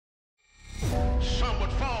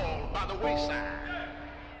wayside.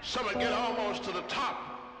 Some would get almost to the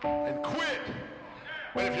top and quit.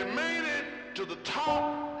 But if you made it to the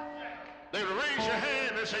top, they would raise your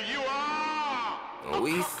hand and say, you are.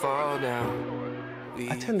 We fall down.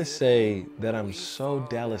 I tend to say that I'm so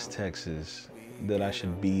Dallas, Texas, that I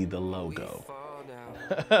should be the logo.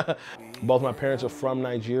 Both my parents are from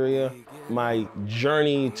Nigeria. My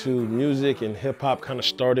journey to music and hip hop kind of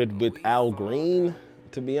started with Al Green,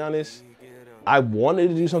 to be honest. I wanted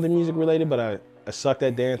to do something music related, but I sucked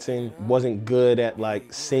at dancing, wasn't good at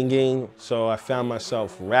like singing, so I found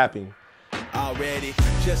myself rapping. Already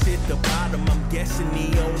just hit the bottom, I'm guessing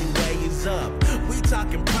the only way is up. We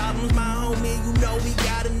talking problems, my homie, you know we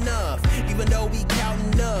got enough. Even though we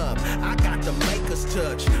counting up, I got the makers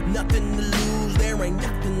touch. Nothing to lose, there ain't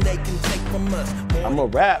nothing they can take from us. I'm gonna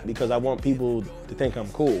rap because I want people to think I'm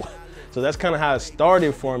cool. So that's kind of how it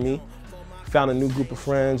started for me. Found a new group of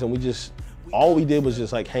friends and all we did was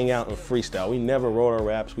just like hang out and freestyle. We never wrote our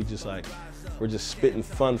raps, we're just spitting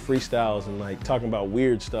fun freestyles and like talking about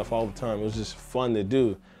weird stuff all the time. It was just fun to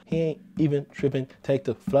do. He ain't even tripping, take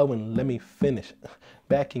the flow and let me finish.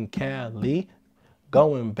 Back in Cali,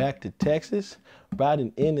 going back to Texas,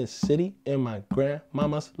 riding in the city in my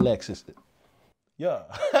grandmama's Lexus. Yeah.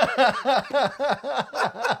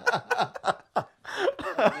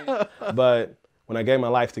 But when I gave my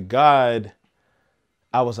life to God,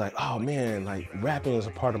 I was like, oh man, like rapping is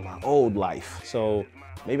a part of my old life. So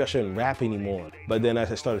maybe I shouldn't rap anymore. But then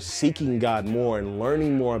as I started seeking God more and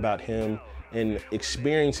learning more about him and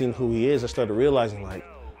experiencing who he is, I started realizing like,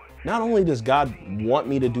 not only does God want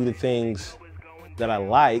me to do the things that I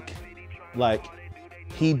like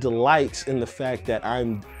he delights in the fact that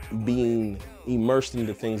I'm being immersed in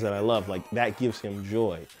the things that I love. Like that gives him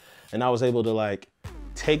joy. And I was able to like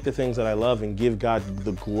take the things that I love and give God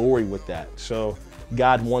the glory with that. So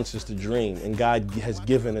God wants us to dream, and God has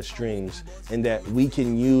given us dreams, and that we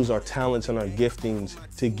can use our talents and our giftings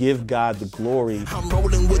to give God the glory. I'm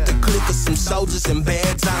rolling with the clique of some soldiers in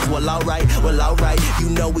bad times. Well, all right, you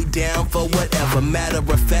know we down for whatever. Matter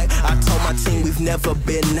of fact, I told my team we've never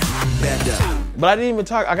been better. But I didn't even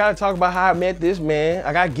talk, I gotta talk about how I met this man.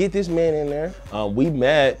 I gotta get this man in there. We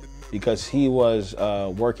met because he was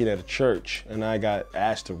working at a church and I got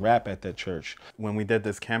asked to rap at that church. When we did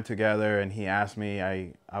this camp together and he asked me,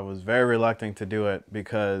 I was very reluctant to do it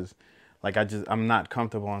because like I'm not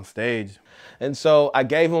comfortable on stage. And so I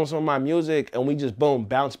gave him some of my music and we just boom,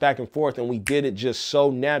 bounced back and forth and we did it just so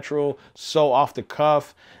natural, so off the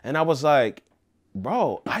cuff. And I was like,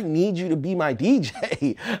 bro, I need you to be my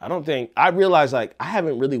DJ. I realized like I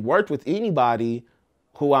haven't really worked with anybody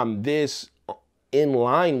who I'm this in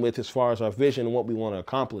line with as far as our vision and what we want to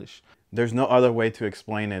accomplish. There's no other way to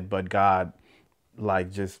explain it but God,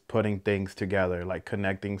 like just putting things together, like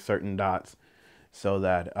connecting certain dots so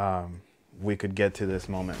that we could get to this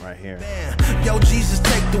moment right here. Yo, Jesus,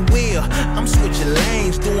 take the wheel. I'm switching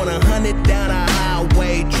lanes, doing 100 down a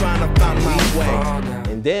highway, trying to find my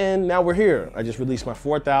way. And then now we're here. I just released my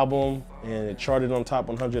 4th album and it charted on top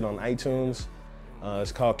 100 on iTunes.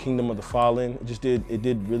 It's called Kingdom of the Fallen. It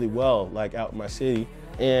did really well, like out in my city.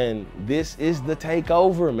 And this is the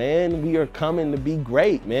takeover, man. We are coming to be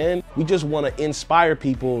great, man. We just want to inspire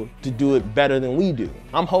people to do it better than we do.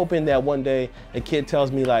 I'm hoping that one day a kid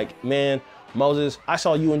tells me like, man, Moses, I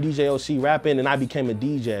saw you and DJ OC rapping and I became a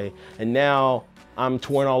DJ and now I'm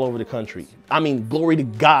touring all over the country. I mean, glory to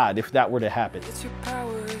God if that were to happen. It's your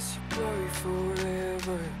power, it's your glory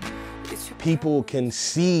forever. People can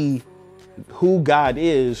see who God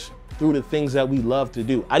is through the things that we love to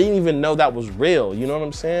do. I didn't even know that was real, you know what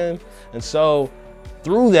I'm saying? And so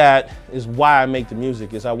through that is why I make the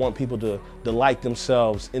music, is I want people to delight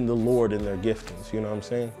themselves in the Lord and their giftings, you know what I'm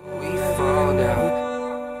saying? We fall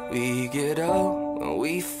down, we get up. When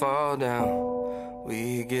we fall down,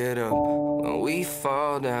 we get up. When we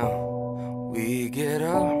fall down, we get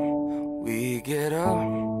up. We get up,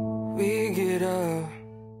 we get up.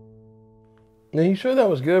 Now, you sure that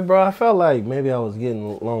was good, bro? I felt like maybe I was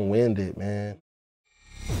getting long-winded, man.